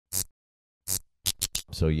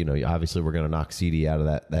So, obviously we're going to knock CeeDee out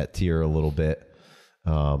of that tier a little bit.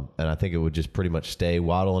 And I think it would just pretty much stay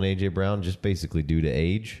Waddle and A.J. Brown, just basically due to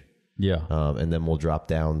age. Yeah. And then we'll drop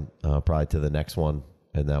down probably to the next one,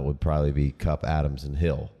 and that would probably be Kupp, Adams, and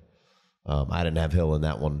Hill. I didn't have Hill in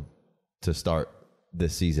that one to start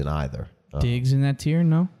this season either. Diggs in that tier,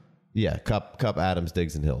 no? Yeah, Kupp, Adams,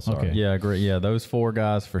 Diggs, and Hill. Sorry. Okay. Yeah, great. Yeah, those 4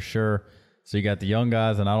 guys for sure. So you got the young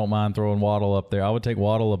guys, and I don't mind throwing Waddle up there. I would take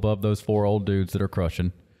Waddle above those 4 old dudes that are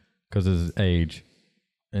crushing because of his age.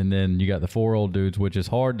 And then you got the 4 old dudes, which is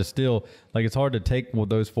hard to still, like, it's hard to take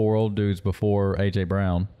those 4 old dudes before A.J.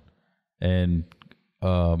 Brown. And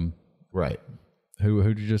Right.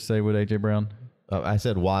 Who'd you just say with A.J. Brown? I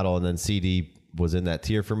said Waddle, and then CeeDee was in that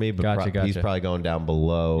tier for me, but Gotcha. he's probably going down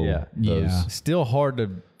below those. Yeah. Still hard to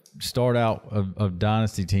start out a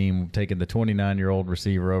dynasty team taking the 29-year-old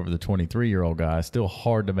receiver over the 23-year-old guy. Still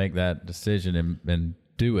hard to make that decision and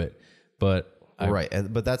do it. But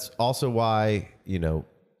but that's also why you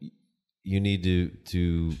need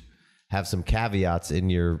to have some caveats in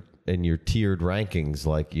your tiered rankings.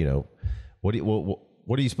 Like what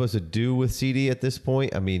are you supposed to do with CeeDee at this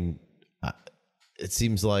point? I mean, it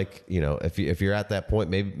seems like if you're at that point,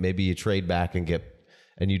 maybe you trade back and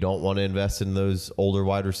you don't want to invest in those older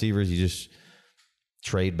wide receivers. You just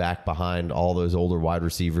trade back behind all those older wide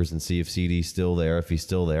receivers and see if CeeDee's still there. If he's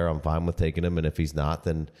still there, I'm fine with taking him. And if he's not,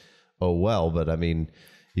 then oh well. But I mean,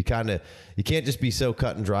 you can't just be so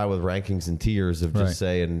cut and dry with rankings and tiers of just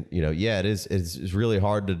saying, it's really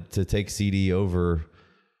hard to take CeeDee over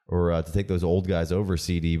or to take those old guys over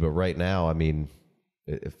CeeDee. But right now, I mean,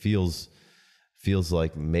 it feels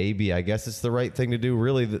like maybe, I guess it's the right thing to do.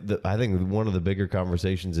 Really, I think one of the bigger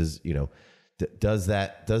conversations is, does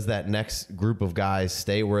that next group of guys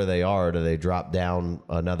stay where they are? Do they drop down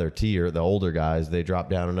another tier? The older guys, they drop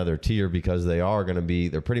down another tier because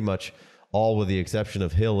they're pretty much all, with the exception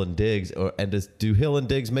of Hill and Diggs. Do Hill and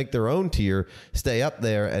Diggs make their own tier, stay up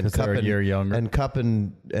there, and Kupp a year younger, and Kupp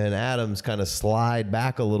and Adams kind of slide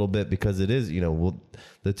back a little bit because it is,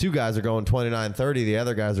 the 2 guys are going 29-30, the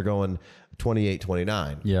other guys are going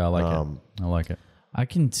 28-29. Yeah, I like it. I like it. I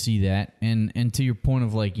can see that. And to your point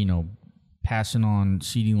of passing on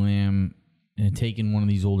CeeDee Lamb and taking one of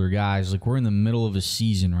these older guys, like we're in the middle of a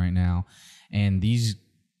season right now, and these,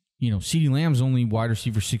 CeeDee Lamb's only wide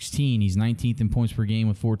receiver 16. He's 19th in points per game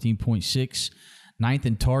with 14.6. 9th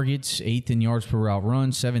in targets, 8th in yards per route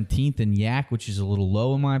run, 17th in yak, which is a little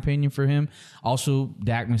low in my opinion for him. Also,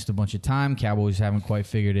 Dak missed a bunch of time. Cowboys haven't quite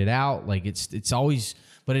figured it out. Like it's always,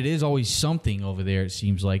 but it is always something over there, it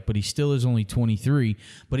seems like. But he still is only 23.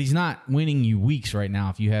 But he's not winning you weeks right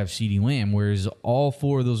now if you have CeeDee Lamb, whereas all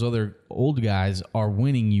 4 of those other old guys are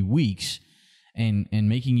winning you weeks and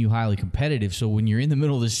making you highly competitive. So when you're in the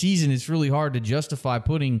middle of the season, it's really hard to justify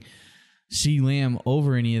putting CeeDee Lamb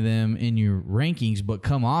over any of them in your rankings. But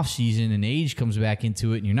come off season and age comes back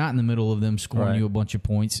into it, and you're not in the middle of them scoring you a bunch of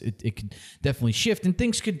points, it could definitely shift. And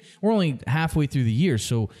we're only halfway through the year,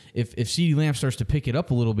 so if CeeDee Lamb starts to pick it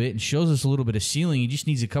up a little bit and shows us a little bit of ceiling, he just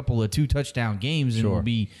needs a couple of 2-touchdown games, and we'll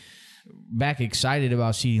be back excited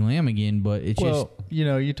about CeeDee Lamb again. But it's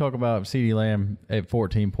you talk about CeeDee Lamb at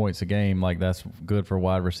 14 points a game, like that's good for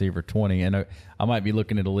wide receiver 20. And I might be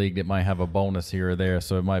looking at a league that might have a bonus here or there,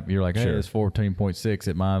 so it might be, you're like, hey, it's 14.6.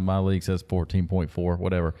 At my league says 14.4,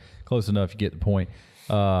 whatever. Close enough, you get the point.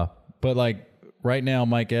 But like right now,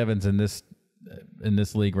 Mike Evans in this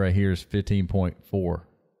league right here is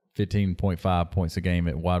 15.5 points a game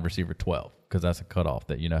at wide receiver 12. Because that's a cutoff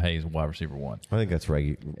that, hey, he's wide receiver 1. I think that's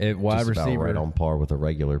wide receiver, right on par with a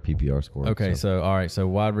regular PPR score. Okay, so all right, so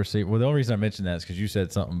wide receiver. Well, the only reason I mentioned that is because you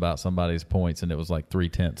said something about somebody's points, and it was like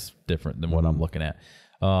 0.3 different than what I'm looking at.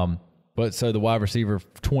 But so the wide receiver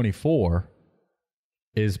 24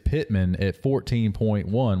 is Pittman at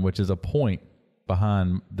 14.1, which is a point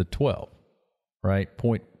behind the 12, right?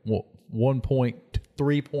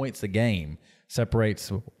 1.3 points a game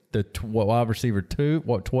separates the wide receiver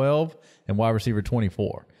 12 and wide receiver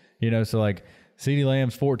 24. So like CeeDee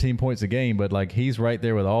Lamb's 14 points a game, but like he's right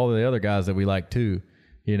there with all the other guys that we like too.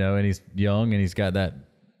 And he's young and he's got that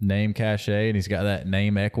name cachet and he's got that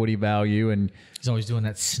name equity value, and he's always doing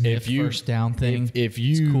that sniff first down thing. If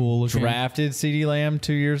you drafted CeeDee Lamb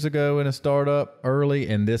 2 years ago in a startup early,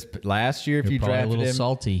 and this last year, if you drafted a little him,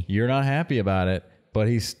 salty. You're not happy about it, but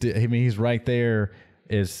he's right there.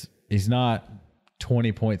 He's not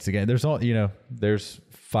 20 points a game. There's there's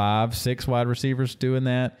 5-6 wide receivers doing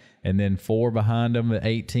that, and then 4 behind them at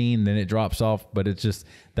 18. Then it drops off. But it's just,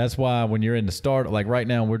 that's why when you're in the start, like right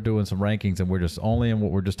now, we're doing some rankings, and we're just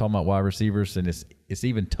talking about wide receivers, and it's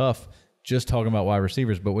even tough just talking about wide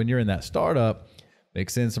receivers. But when you're in that startup,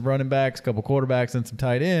 mix in some running backs, a couple quarterbacks, and some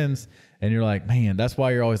tight ends, and you're like, man, that's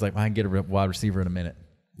why you're always like, I can get a wide receiver in a minute.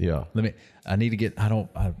 Yeah.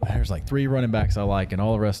 There's like 3 running backs I like, and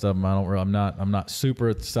all the rest of them I'm not super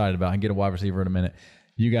excited about. I can get a wide receiver in a minute.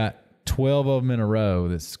 You got 12 of them in a row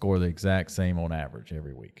that score the exact same on average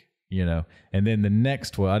every week. And then the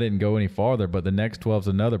next 12, I didn't go any farther, but the next 12 is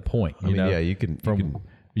another point. You can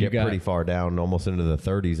get pretty far down, almost into the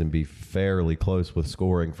 30s, and be fairly close with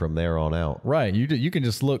scoring from there on out. Right. You can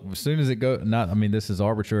just look as soon as it goes. This is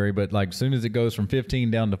arbitrary, but like as soon as it goes from 15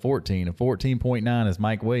 down to 14, and 14.9 is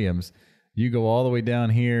Mike Williams. You go all the way down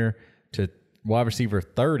here to wide receiver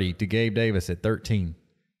 30 to Gabe Davis at 13.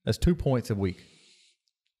 That's 2 points a week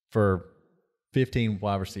for 15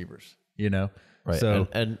 wide receivers. Right. So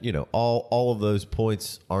and all of those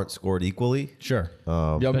points aren't scored equally. Sure.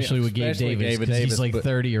 Especially with Gabe Davis, because he's like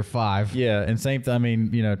 30 or 5. Yeah, and same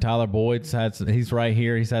thing. Tyler Boyd's he's right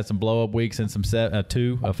here. He's had some blow up weeks and some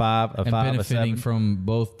 2, a 5, a 5, benefiting a 7. from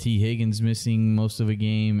both T. Higgins missing most of a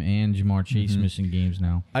game and Jamar Chase missing games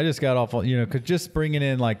now. I just got off, because just bringing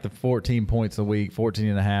in like the 14 points a week, 14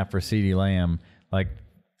 and a half for CeeDee Lamb, like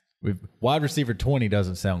wide receiver 20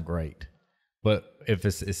 doesn't sound great. But if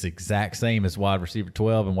it's exact same as wide receiver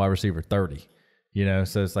 12 and wide receiver 30,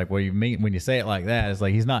 so it's like what you mean when you say it like that. It's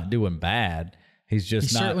like he's not doing bad. He's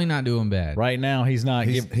certainly not doing bad right now. He's not.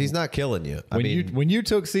 He's not killing you. When you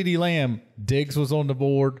took CeeDee Lamb, Diggs was on the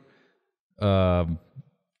board. Probably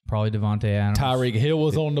Devontae Adams. Tyreek Hill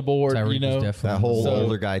was on the board. Tyreek was definitely that whole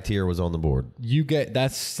older guy tier was on the board. You get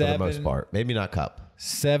that's 7 for the most part. Maybe not Cup.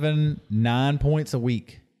 9 points a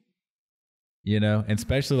week. And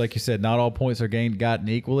especially like you said, not all points are gotten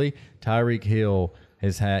equally. Tyreek Hill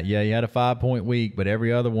has had, he had a 5-point week, but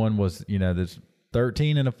every other one was, there's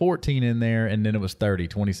 13 and a 14 in there, and then it was 30,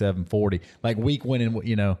 27, 40. Like week winning,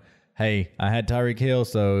 hey, I had Tyreek Hill,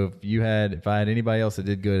 so if I had anybody else that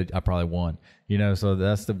did good, I probably won. So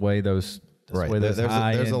that's the way those. Right. There's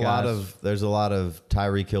a lot of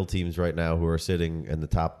Tyreek Hill teams right now who are sitting in the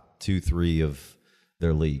top 2-3 of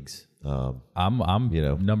their leagues. I'm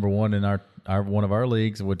number one in our one of our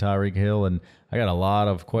leagues with Tyreek Hill, and I got a lot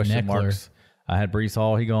of question marks. I had Breece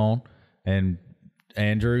Hall, he gone, and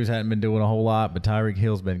Andrews hadn't been doing a whole lot, but Tyreek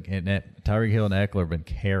Hill and Eckler have been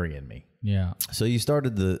carrying me. Yeah. So you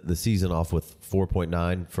started the season off with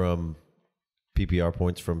 4.9 from PPR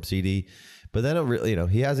points from CD, but then it really,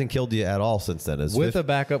 he hasn't killed you at all since then. With a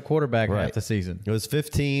backup quarterback half the season. It was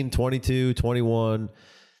 15, 22, 21.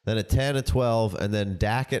 Then a 10, a 12, and then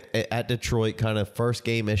Dak at Detroit, kind of first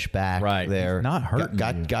game-ish back there. He's not hurting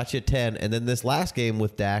you. Got you 10. And then this last game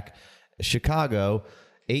with Dak, Chicago,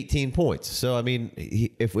 18 points. So,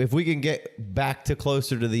 if we can get back to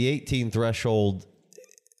closer to the 18 threshold,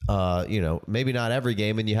 maybe not every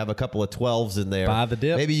game, and you have a couple of 12s in there. By the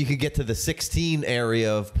dip. Maybe you could get to the 16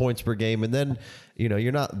 area of points per game, and then,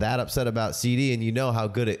 you're not that upset about CD, and how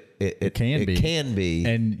good it can be.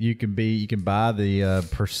 And you can buy the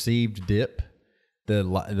perceived dip,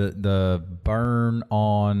 the burn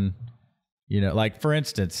on, like for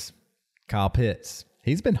instance, Kyle Pitts.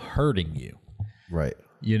 He's been hurting you. Right.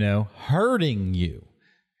 Hurting you.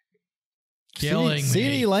 Killing me.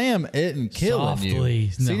 CeeDee Lamb isn't killing Softly, you.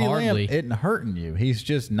 CeeDee Lamb hardly. isn't hurting you. He's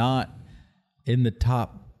just not in the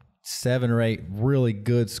top 7 or 8 really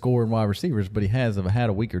good scoring wide receivers, but he has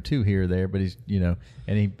had a week or two here or there. But he's, and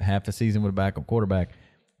he half a season with a backup quarterback.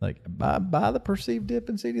 Like buy the perceived dip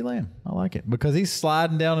in CeeDee Lamb. I like it because he's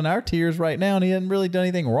sliding down in our tiers right now, and he hasn't really done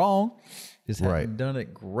anything wrong. Just hasn't done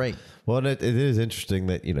it great. Well, and it is interesting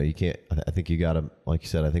that you can't. I think you got to, like you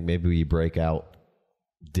said. I think maybe you break out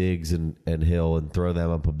Diggs and Hill and throw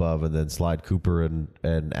them up above, and then slide Cooper and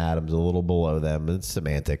Adams a little below them. It's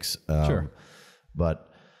semantics. Sure, but.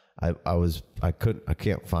 I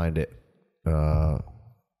can't find it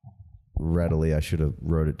readily. I should have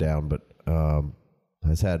wrote it down, but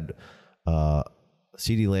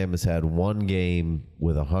CeeDee Lamb has had one game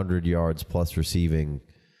with 100 yards plus receiving.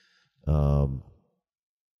 I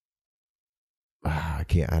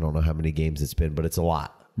don't know how many games it's been, but it's a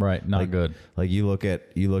lot. Right, not good. Like you look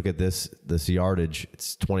at this yardage,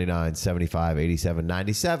 it's 29, 75, 87,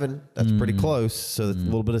 97. That's pretty close. So that's a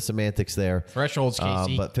little bit of semantics there. Thresholds,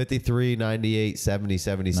 Casey. But 53, 98, 70,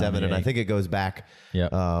 77, 98. And I think it goes back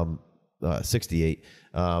 68.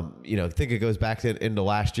 I think it goes back into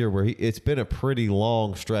last year where it's been a pretty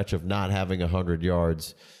long stretch of not having 100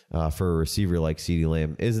 yards for a receiver like CeeDee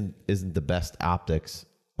Lamb. Isn't the best optics.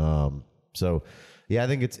 So yeah, I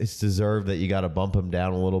think it's deserved that you got to bump him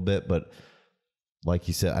down a little bit, but like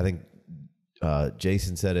you said, I think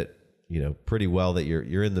Jason said it, pretty well that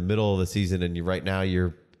you're in the middle of the season and right now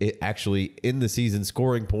you're actually in the season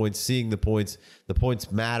scoring points, seeing the points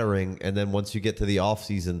mattering. And then once you get to the off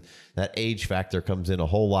season, that age factor comes in a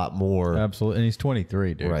whole lot more. Absolutely. And he's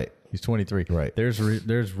 23, dude. Right. He's 23. Right. There's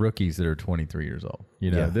rookies that are 23 years old.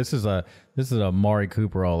 You know, Yeah. this is a Amari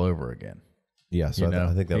Cooper all over again. Yeah. So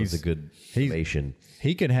I think that was a good summation.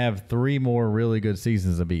 He could have 3 more really good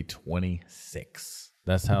seasons and be 26.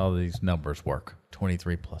 That's how these numbers work.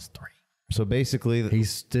 23 plus 3. So basically, He's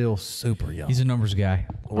still super young. He's a numbers guy.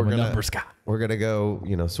 I'm a numbers guy. we're gonna go,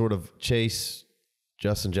 sort of chase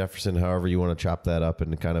Justin Jefferson, however you want to chop that up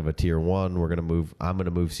into kind of a tier 1. I'm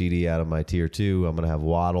gonna move CD out of my tier 2. I'm gonna have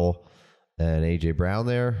Waddle and AJ Brown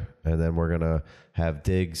there, and then we're gonna have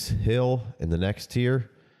Diggs, Hill in the next tier,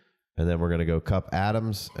 and then we're gonna go Kupp,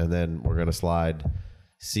 Adams, and then we're gonna slide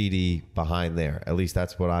CD behind there. At least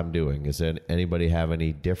that's what I'm doing. Is there anybody have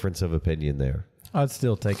any difference of opinion there? I'd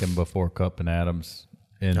still take him before Kupp and Adams,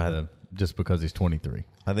 just because he's 23.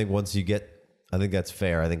 I think I think that's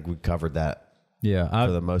fair. I think we covered that. Yeah,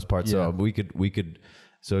 For the most part, so we could.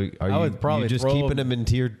 So are would probably you just throw keeping him him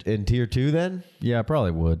in tier 2 then? Yeah, I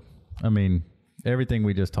probably would. I mean, everything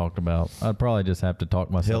we just talked about, I'd probably just have to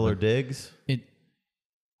talk myself. Hill or Diggs?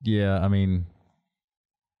 Yeah, I mean,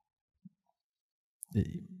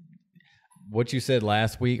 what you said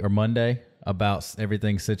last week or Monday about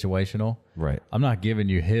everything situational. Right. I'm not giving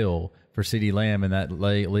you Hill for CeeDee Lamb in that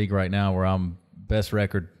league right now where I'm best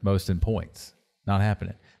record, most in points. Not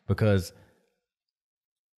happening because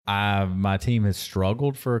my team has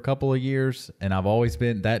struggled for a couple of years, and I've always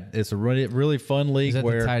been that. It's a really fun league. Is that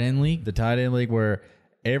where the tight end league? The tight end league where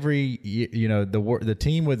the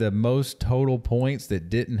team with the most total points that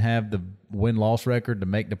didn't have the win-loss record to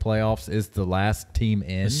make the playoffs is the last team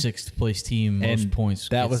in. The 6th place team, most points.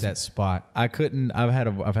 That was that spot. I've had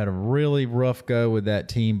a really rough go with that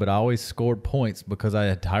team, but I always scored points because I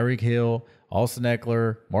had Tyreek Hill, Austin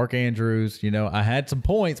Eckler, Mark Andrews. I had some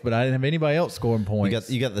points, but I didn't have anybody else scoring points.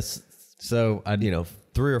 You got this. So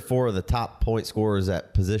 3 or 4 of the top point scorers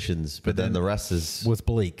at positions, but then the rest was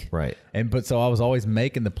bleak. Right. So I was always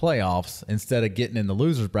making the playoffs instead of getting in the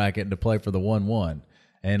losers bracket to play for the 1-1,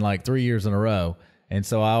 and like 3 years in a row. And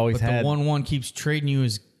so I always had the 1-1 keeps trading you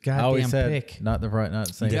his goddamn pick. Not the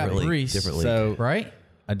same. You got Brees. Different league. So right.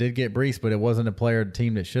 I did get Brees, but it wasn't a player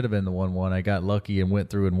team that should have been the 1-1. I got lucky and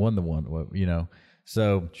went through and won the 1.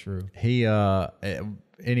 So true. He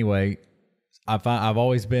anyway. I've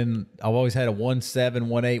always had a 1-7,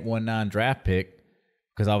 1-8, 1-9 draft pick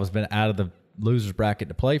because I was been out of the losers bracket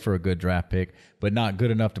to play for a good draft pick, but not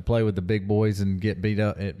good enough to play with the big boys and get beat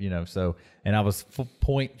up. So and I was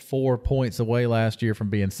 0.4 points away last year from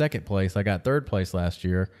being second place. I got third place last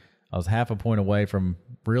year. I was half a point away from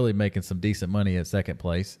really making some decent money at second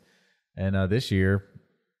place. And this year,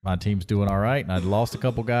 my team's doing all right. And I'd lost a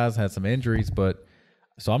couple guys, had some injuries, but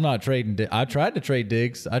so I'm not trading. I tried to trade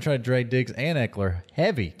Diggs. I tried to trade Diggs and Eckler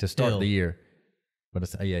heavy to start the year. But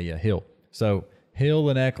it's Hill. So Hill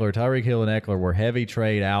and Eckler, Tyreek Hill and Eckler were heavy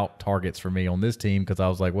trade out targets for me on this team because I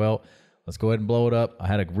was like, well, let's go ahead and blow it up. I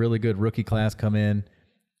had a really good rookie class come in.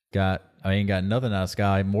 I ain't got nothing out of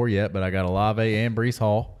Sky more yet, but I got Olave and Brees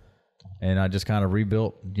Hall. And I just kind of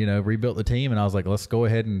rebuilt the team. And I was like, let's go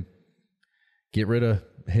ahead and get rid of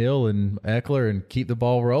Hill and Eckler and keep the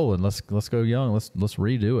ball rolling. Let's go young. Let's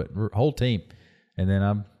redo it. Whole team. And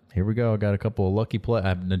then here we go. I got a couple of lucky play. I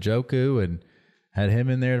have Njoku and had him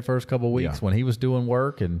in there the first couple of weeks when he was doing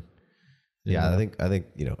work. And I think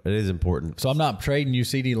it is important. So I'm not trading you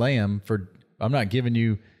CeeDee Lamb I'm not giving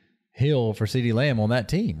you Hill for CeeDee Lamb on that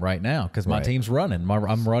team right now because my team's running.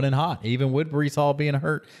 I'm running hot. Even with Brees Hall being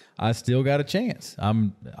hurt, I still got a chance.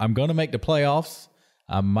 I'm going to make the playoffs.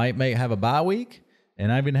 I might have a bye week,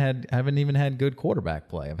 and I haven't even had good quarterback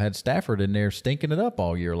play. I've had Stafford in there stinking it up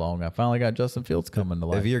all year long. I finally got Justin Fields coming to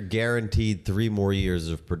life. If you're guaranteed 3 more years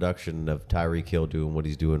of production of Tyreek Hill doing what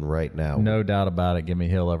he's doing right now, no doubt about it, give me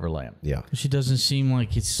Hill over Lamb. Yeah, she doesn't seem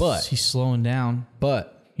like he's slowing down.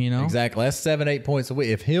 But exactly, that's 7-8 points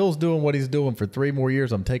away. If Hill's doing what he's doing for 3 more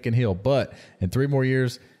years, I'm taking Hill. But in 3 more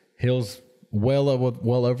years, Hill's well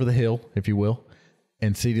over the hill, if you will.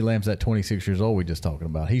 And CeeDee Lamb's at 26 years old we just talking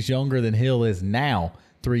about. He's younger than Hill is now,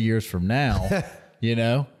 3 years from now,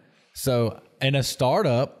 So in a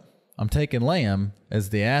startup, I'm taking Lamb as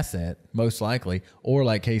the asset, most likely. Or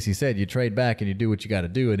like Casey said, you trade back and you do what you got to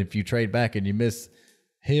do. And if you trade back and you miss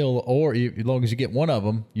Hill, or as long as you get one of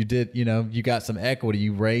them, you got some equity.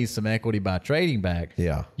 You raise some equity by trading back.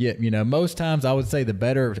 Yeah. Most times I would say the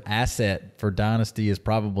better asset for Dynasty is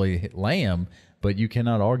probably Lamb, but you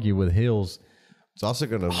cannot argue with Hill's It's also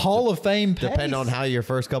going to Hall of Fame pace. depend on how your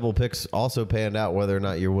first couple picks also panned out, whether or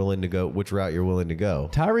not you're willing to go, which route you're willing to go.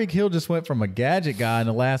 Tyreek Hill just went from a gadget guy in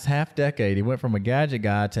the last half decade. He went from a gadget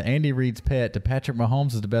guy to Andy Reid's pet to Patrick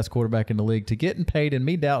Mahomes is the best quarterback in the league to getting paid and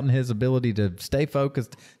me doubting his ability to stay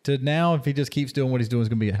focused to now if he just keeps doing what he's doing, he's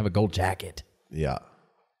going to have a gold jacket. Yeah.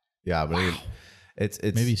 Yeah. I mean, it's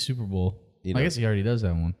maybe Super Bowl. I guess he already does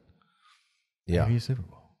that one. Yeah. Maybe Super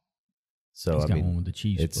Bowl. So, he's got one with the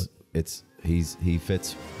Chiefs. He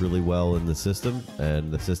fits really well in the system,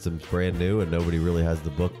 and the system's brand new, and nobody really has the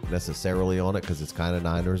book necessarily on it because it's kind of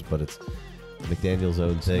Niners, but it's McDaniel's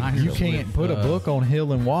own thing. You can't put a book on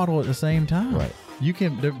Hill and Waddle at the same time. Right. You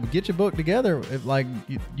can get your book together.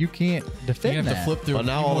 You can't defend you have that. to flip through. But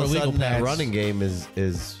now all of a sudden that pads. running game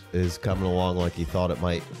is coming along like he thought it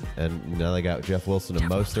might, and now they got Jeff Wilson and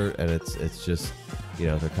Mostert, and it's just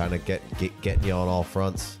they're kind of getting you on all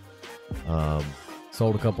fronts.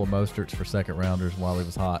 Sold a couple of Mosterts for second rounders while he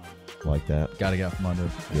was hot. Like that. Got to get from under.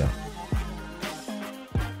 Yeah.